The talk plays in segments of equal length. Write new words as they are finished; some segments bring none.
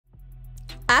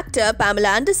Actor Pamela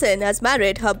Anderson has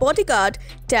married her bodyguard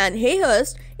Dan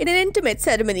Hayhurst in an intimate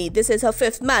ceremony. This is her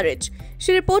fifth marriage.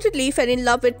 She reportedly fell in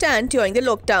love with Dan during the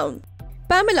lockdown.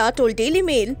 Pamela told Daily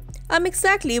Mail, "I'm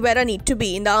exactly where I need to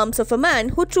be, in the arms of a man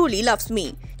who truly loves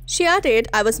me." She added,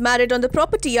 "I was married on the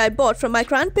property I bought from my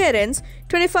grandparents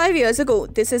 25 years ago.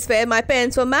 This is where my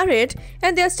parents were married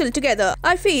and they are still together.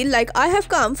 I feel like I have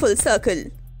come full circle."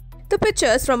 The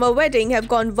pictures from her wedding have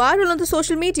gone viral on the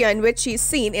social media, in which she is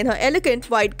seen in her elegant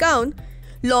white gown,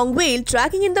 long veil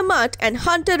dragging in the mud, and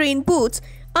hunter rain boots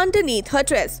underneath her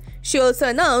dress. She also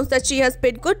announced that she has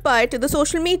bid goodbye to the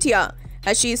social media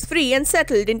as she is free and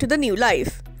settled into the new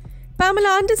life.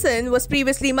 Pamela Anderson was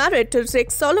previously married to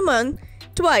Rick Solomon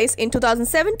twice in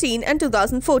 2017 and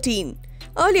 2014.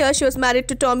 Earlier, she was married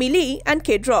to Tommy Lee and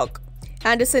Kid Rock.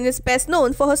 Anderson is best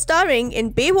known for her starring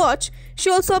in Baywatch.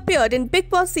 She also appeared in Bigg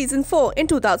Boss Season 4 in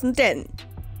 2010.